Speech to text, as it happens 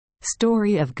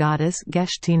Story of goddess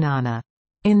Geshtinanna.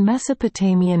 In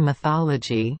Mesopotamian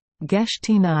mythology,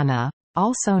 Geshtinanna,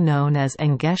 also known as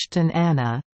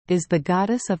Geshtinanna, is the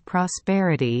goddess of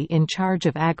prosperity in charge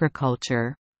of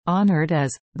agriculture, honored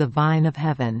as the vine of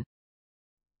heaven.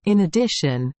 In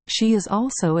addition, she is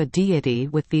also a deity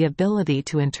with the ability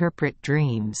to interpret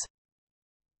dreams.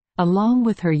 Along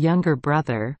with her younger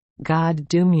brother, god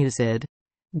Dumuzid,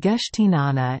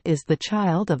 Geshtinanna is the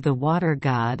child of the water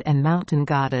god and mountain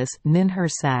goddess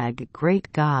Ninhursag, great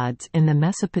gods in the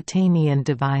Mesopotamian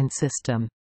divine system.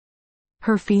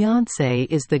 Her fiancé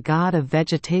is the god of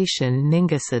vegetation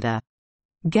Ningasida.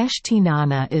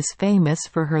 Geshtinanna is famous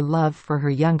for her love for her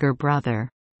younger brother.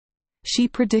 She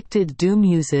predicted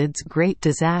Dumuzid's great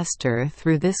disaster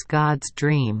through this god's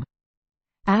dream.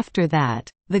 After that,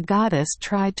 the goddess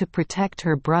tried to protect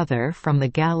her brother from the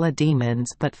Gala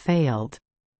demons but failed.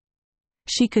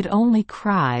 She could only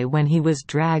cry when he was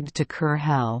dragged to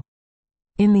Hell.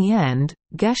 In the end,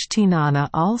 Geshtinanna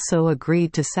also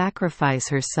agreed to sacrifice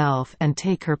herself and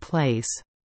take her place.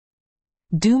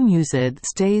 Dumuzid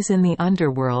stays in the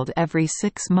underworld every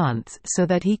 6 months so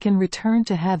that he can return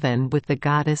to heaven with the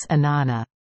goddess Inanna.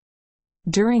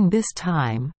 During this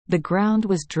time, the ground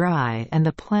was dry and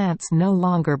the plants no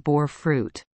longer bore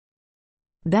fruit.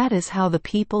 That is how the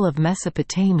people of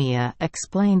Mesopotamia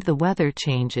explained the weather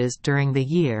changes during the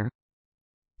year.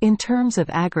 In terms of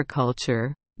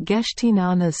agriculture,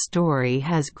 Geshtinanna's story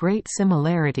has great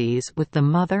similarities with the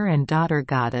mother and daughter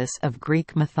goddess of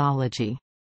Greek mythology.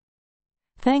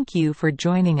 Thank you for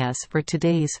joining us for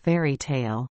today's fairy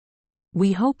tale.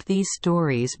 We hope these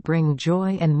stories bring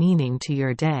joy and meaning to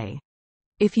your day.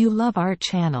 If you love our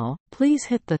channel, please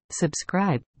hit the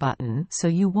subscribe button so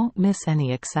you won't miss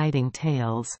any exciting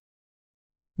tales.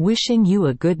 Wishing you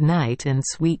a good night and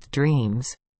sweet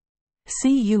dreams.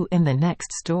 See you in the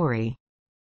next story.